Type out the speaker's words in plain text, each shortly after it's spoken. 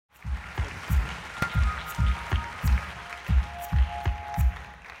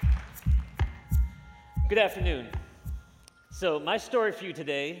Good afternoon. So my story for you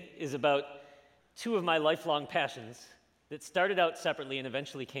today is about two of my lifelong passions that started out separately and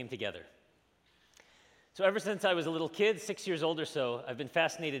eventually came together. So ever since I was a little kid, 6 years old or so, I've been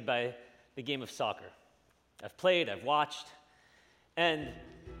fascinated by the game of soccer. I've played, I've watched, and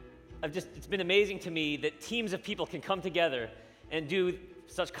it's been amazing to me that teams of people can come together and do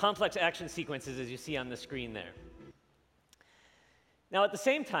such complex action sequences as you see on the screen there. Now, at the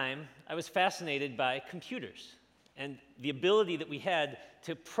same time, I was fascinated by computers and the ability that we had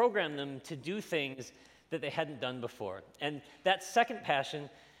to program them to do things that they hadn't done before. And that second passion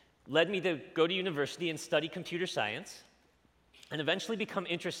led me to go to university and study computer science and eventually become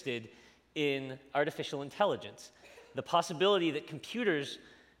interested in artificial intelligence, the possibility that computers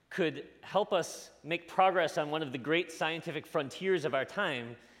could help us make progress on one of the great scientific frontiers of our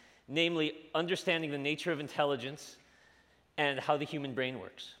time, namely understanding the nature of intelligence and how the human brain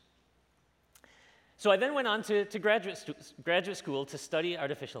works. So I then went on to graduate school to study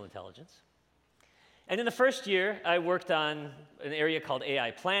artificial intelligence. And in the first year, I worked on an area called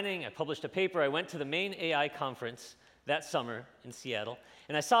AI planning. I published a paper. I went to the main AI conference that summer in Seattle,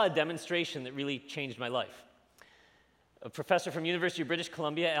 and I saw a demonstration that really changed my life. A professor from University of British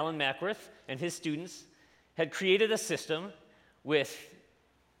Columbia, Alan Mackworth, and his students had created a system with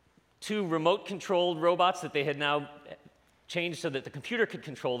two remote-controlled robots that they had now changed so that the computer could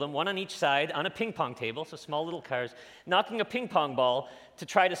control them, one on each side, on a ping pong table, so small little cars, knocking a ping pong ball to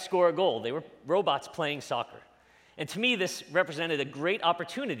try to score a goal. They were robots playing soccer. And to me, this represented a great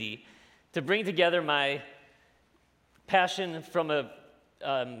opportunity to bring together my passion from a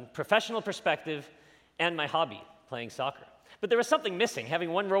professional perspective and my hobby, playing soccer. But there was something missing.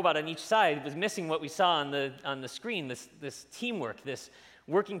 Having one robot on each side was missing what we saw on the screen, this teamwork, this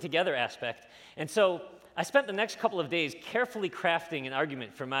working together aspect. And so I spent the next couple of days carefully crafting an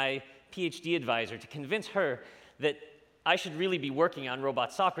argument for my PhD advisor to convince her that I should really be working on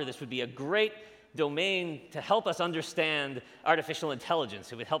robot soccer. This would be a great domain to help us understand artificial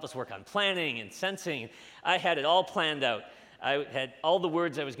intelligence. It would help us work on planning and sensing. I had it all planned out. I had all the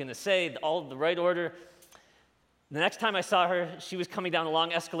words I was going to say, all the right order. The next time I saw her, she was coming down a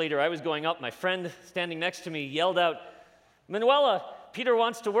long escalator. I was going up. My friend standing next to me yelled out, "Manuela, Peter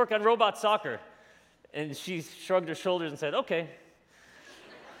wants to work on robot soccer." And she shrugged her shoulders and said, "Okay."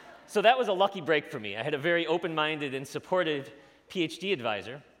 So that was a lucky break for me. I had a very open-minded and supportive PhD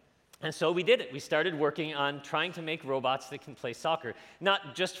advisor. And so we did it. We started working on trying to make robots that can play soccer,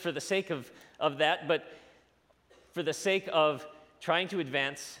 not just for the sake of that, but for the sake of trying to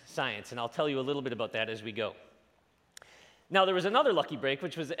advance science. And I'll tell you a little bit about that as we go. Now, there was another lucky break,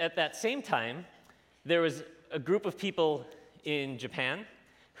 which was at that same time, there was a group of people in Japan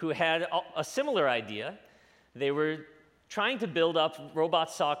who had a similar idea. They were trying to build up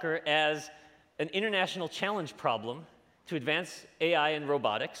robot soccer as an international challenge problem to advance AI and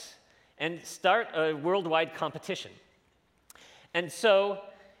robotics and start a worldwide competition. And so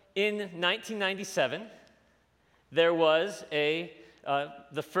in 1997, there was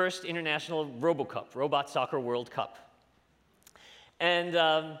the first international RoboCup, Robot Soccer World Cup. And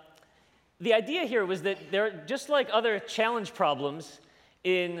the idea here was that just like other challenge problems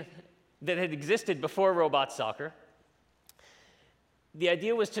that had existed before robot soccer, the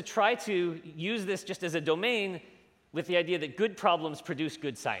idea was to try to use this just as a domain with the idea that good problems produce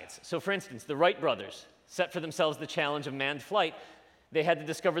good science. So for instance, the Wright brothers set for themselves the challenge of manned flight. They had to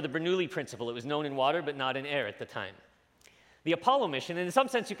discover the Bernoulli principle. It was known in water, but not in air at the time. The Apollo mission, and in some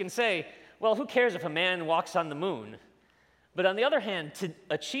sense you can say, well, who cares if a man walks on the moon? But on the other hand, to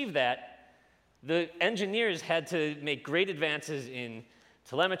achieve that, the engineers had to make great advances in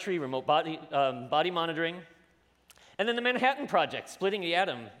telemetry, remote body monitoring. And then the Manhattan Project, splitting the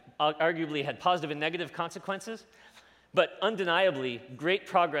atom, arguably had positive and negative consequences, but undeniably great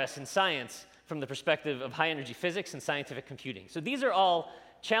progress in science from the perspective of high-energy physics and scientific computing. So these are all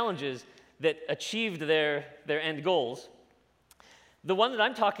challenges that achieved their end goals. The one that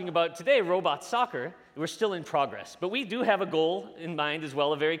I'm talking about today, robot soccer, we're still in progress. But we do have a goal in mind as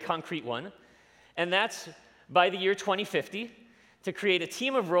well, a very concrete one, and that's by the year 2050, to create a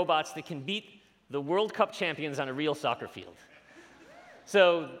team of robots that can beat the World Cup champions on a real soccer field.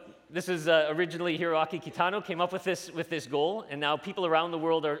 So this is originally Hiroaki Kitano came up with this goal, and now people around the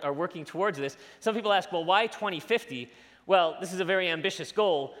world are working towards this. Some people ask, well, why 2050? Well, this is a very ambitious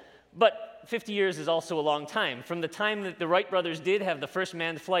goal, but 50 years is also a long time. From the time that the Wright brothers did have the first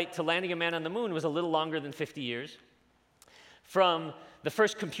manned flight to landing a man on the moon was a little longer than 50 years. From the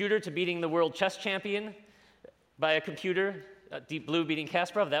first computer to beating the world chess champion by a computer, Deep Blue beating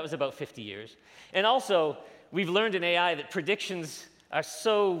Kasparov, that was about 50 years. And also, we've learned in AI that predictions are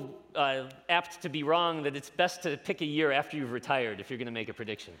so apt to be wrong that it's best to pick a year after you've retired if you're going to make a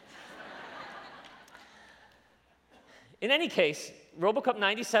prediction. In any case, RoboCup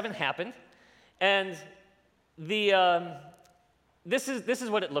 97 happened, and this is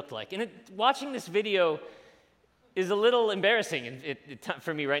what it looked like. And watching this video is a little embarrassing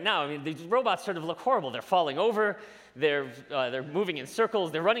for me right now. I mean, these robots sort of look horrible. They're falling over, they're moving in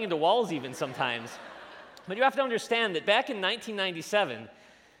circles, they're running into walls even sometimes. But you have to understand that back in 1997,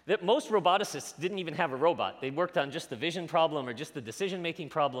 that most roboticists didn't even have a robot. They worked on just the vision problem or just the decision-making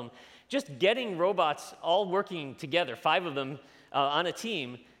problem. Just getting robots all working together, 5 of them on a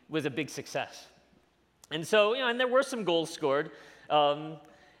team, was a big success. And so, and there were some goals scored, sort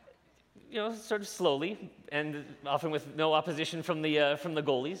of slowly, and often with no opposition from the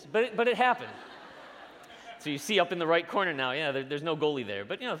goalies, but it happened. So you see up in the right corner now, there's no goalie there,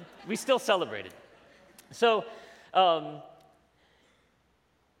 but we still celebrated. So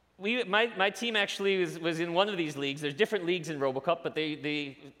my team actually was in one of these leagues. There's different leagues in RoboCup, but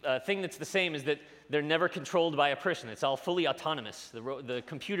the thing that's the same is that they're never controlled by a person. It's all fully autonomous. The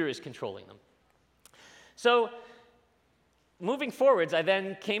computer is controlling them. So moving forwards, I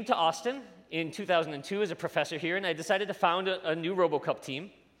then came to Austin in 2002 as a professor here, and I decided to found a new RoboCup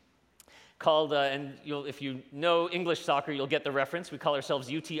team called, and if you know English soccer, you'll get the reference. We call ourselves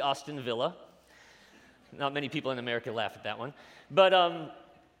UT Austin Villa. Not many people in America laugh at that one. But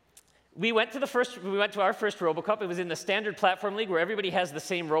we went to our first RoboCup. It was in the standard platform league where everybody has the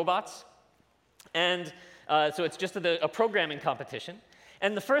same robots. And so it's just a programming competition.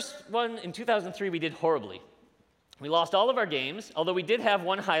 And the first one in 2003, we did horribly. We lost all of our games, although we did have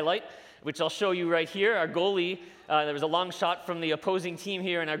one highlight, which I'll show you right here. Our goalie, there was a long shot from the opposing team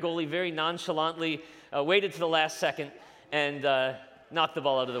here, and our goalie very nonchalantly waited to the last second and knocked the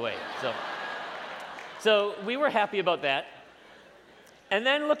ball out of the way. So we were happy about that. And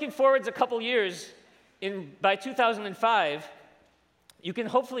then looking forwards a couple years, by 2005, you can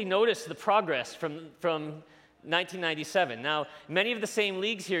hopefully notice the progress from 1997. Now, many of the same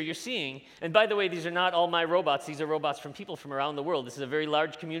leagues here you're seeing, and by the way, these are not all my robots. These are robots from people from around the world. This is a very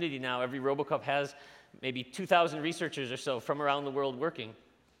large community now. Every RoboCup has maybe 2,000 researchers or so from around the world working.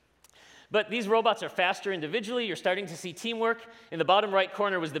 But these robots are faster individually. You're starting to see teamwork. In the bottom right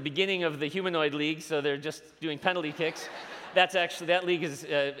corner was the beginning of the humanoid league, so they're just doing penalty kicks. That league has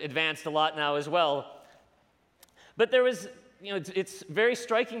advanced a lot now as well. But there was, it's very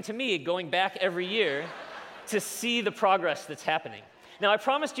striking to me going back every year to see the progress that's happening. Now, I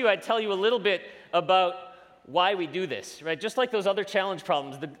promised you I'd tell you a little bit about why we do this, right? Just like those other challenge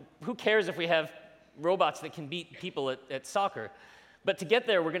problems, who cares if we have robots that can beat people at soccer? But to get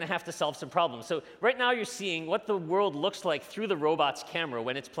there, we're going to have to solve some problems. So right now, you're seeing what the world looks like through the robot's camera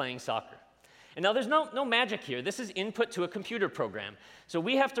when it's playing soccer. And now there's no magic here. This is input to a computer program. So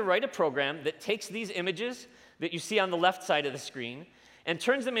we have to write a program that takes these images that you see on the left side of the screen and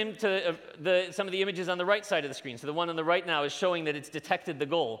turns them into some of the images on the right side of the screen. So the one on the right now is showing that it's detected the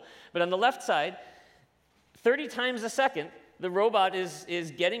goal. But on the left side, 30 times a second, the robot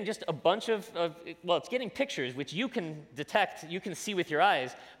is getting just a bunch it's getting pictures, which you can detect, you can see with your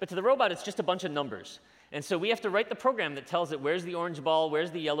eyes, but to the robot, it's just a bunch of numbers. And so we have to write the program that tells it where's the orange ball,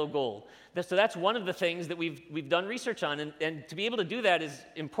 where's the yellow goal. So that's one of the things that we've done research on, and to be able to do that is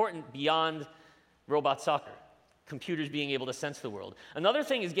important beyond robot soccer, computers being able to sense the world. Another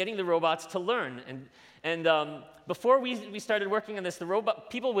thing is getting the robots to learn. And before we started working on this,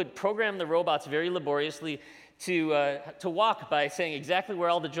 people would program the robots very laboriously to walk by saying exactly where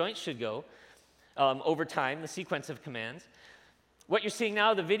all the joints should go over time, the sequence of commands. What you're seeing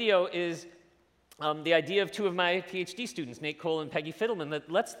now, the video, is the idea of 2 of my PhD students, Nate Cole and Peggy Fiddleman,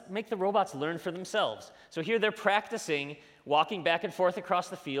 that let's make the robots learn for themselves. So here they're practicing walking back and forth across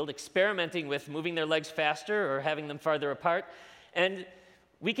the field, experimenting with moving their legs faster or having them farther apart. And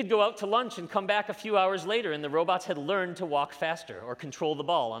we could go out to lunch and come back a few hours later, and the robots had learned to walk faster or control the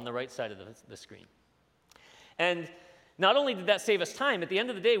ball on the right side of the screen. And not only did that save us time, at the end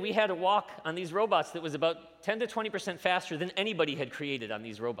of the day, we had a walk on these robots that was about 10 to 20% faster than anybody had created on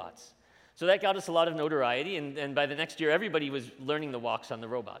these robots. So that got us a lot of notoriety, and by the next year, everybody was learning the walks on the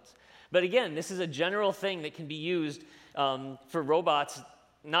robots. But again, this is a general thing that can be used for robots,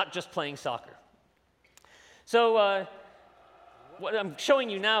 not just playing soccer. So what I'm showing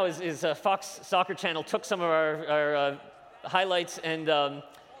you now is Fox Soccer Channel took some of our highlights and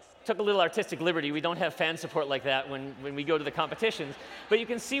took a little artistic liberty. We don't have fan support like that when we go to the competitions. But you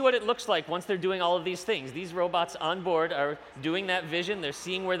can see what it looks like once they're doing all of these things. These robots on board are doing that vision. They're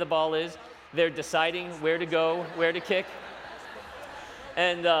seeing where the ball is. They're deciding where to go, where to kick.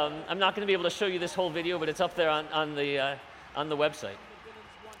 And I'm not going to be able to show you this whole video, but it's up there on the website.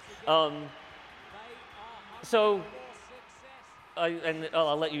 So,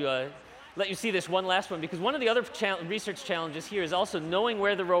 I'll let you see this one last one, because one of the other research challenges here is also knowing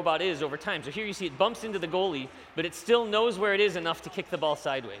where the robot is over time. So here you see it bumps into the goalie, but it still knows where it is enough to kick the ball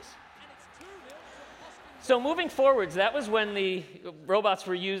sideways. So moving forwards, that was when the robots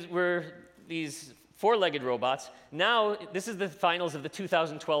were these four-legged robots. Now, this is the finals of the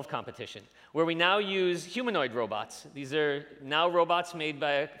 2012 competition, where we now use humanoid robots. These are now robots made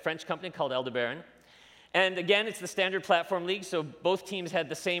by a French company called Aldebaran. And again, it's the standard platform league, so both teams had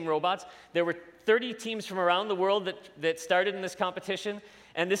the same robots. There were 30 teams from around the world that started in this competition,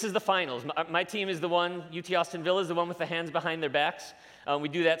 and this is the finals. My team is the one, UT Austin Villa is the one with the hands behind their backs. We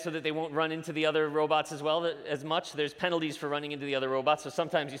do that so that they won't run into the other robots as much. There's penalties for running into the other robots, so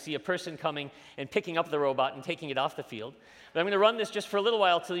sometimes you see a person coming and picking up the robot and taking it off the field. But I'm going to run this just for a little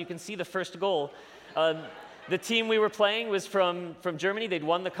while till you can see the first goal. The team we were playing was from Germany. They'd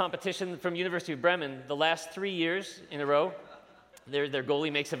won the competition from University of Bremen the last 3 years in a row. Their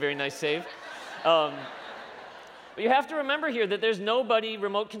goalie makes a very nice save. But you have to remember here that there's nobody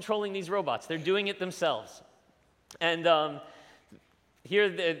remote controlling these robots. They're doing it themselves. And here,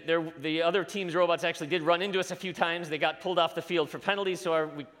 the other team's robots actually did run into us a few times. They got pulled off the field for penalties, so our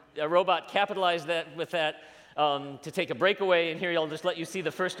robot capitalized with that to take a breakaway. And here I'll just let you see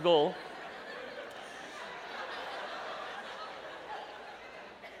the first goal.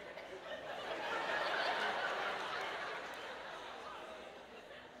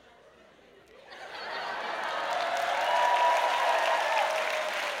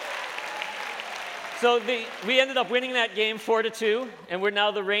 So we ended up winning that game 4-2, and we're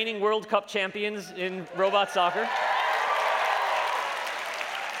now the reigning World Cup champions in robot soccer.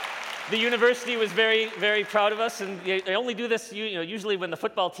 The university was very, very proud of us, and they only do this usually when the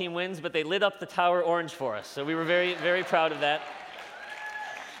football team wins, but they lit up the tower orange for us, so we were very, very proud of that.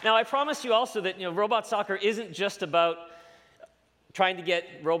 Now, I promised you also that robot soccer isn't just about trying to get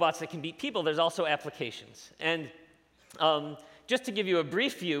robots that can beat people. There's also applications. And just to give you a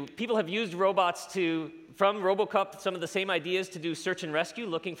brief view, people have used robots from RoboCup, some of the same ideas to do search and rescue,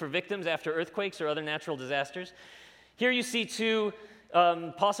 looking for victims after earthquakes or other natural disasters. Here you see two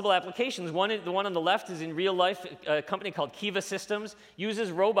possible applications. The one on the left is in real life. A company called Kiva Systems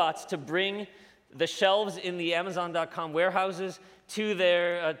uses robots to bring the shelves in the Amazon.com warehouses to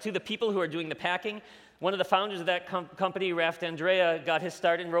the people who are doing the packing. One of the founders of that company, Raft Andrea, got his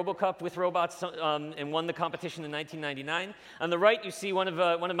start in RoboCup with robots and won the competition in 1999. On the right, you see one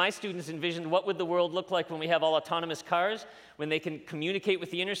of my students envisioned what would the world look like when we have all autonomous cars, when they can communicate with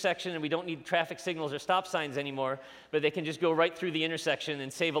the intersection and we don't need traffic signals or stop signs anymore, but they can just go right through the intersection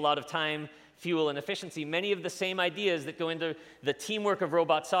and save a lot of time, fuel, and efficiency. Many of the same ideas that go into the teamwork of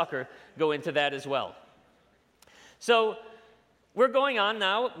robot soccer go into that as well. So, we're going on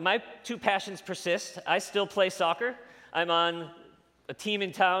now. My two passions persist. I still play soccer. I'm on a team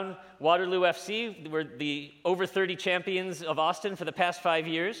in town, Waterloo FC. We're the over 30 champions of Austin for the past 5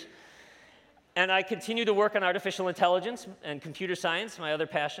 years. And I continue to work on artificial intelligence and computer science, my other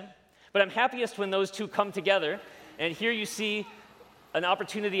passion. But I'm happiest when those two come together. And here you see an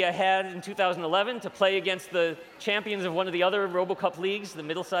opportunity I had in 2011 to play against the champions of one of the other RoboCup leagues, the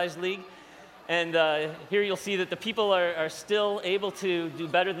middle-sized league. And here you'll see that the people are still able to do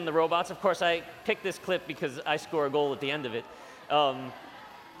better than the robots. Of course, I picked this clip because I score a goal at the end of it. So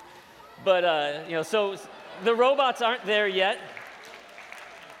the robots aren't there yet.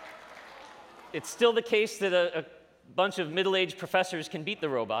 It's still the case that a bunch of middle-aged professors can beat the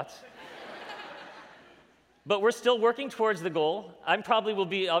robots. But we're still working towards the goal. I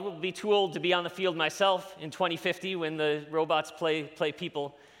will be too old to be on the field myself in 2050 when the robots play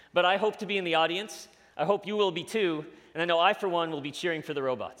people. But I hope to be in the audience. I hope you will be too. And I know I, for one, will be cheering for the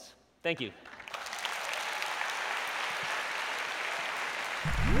robots. Thank you.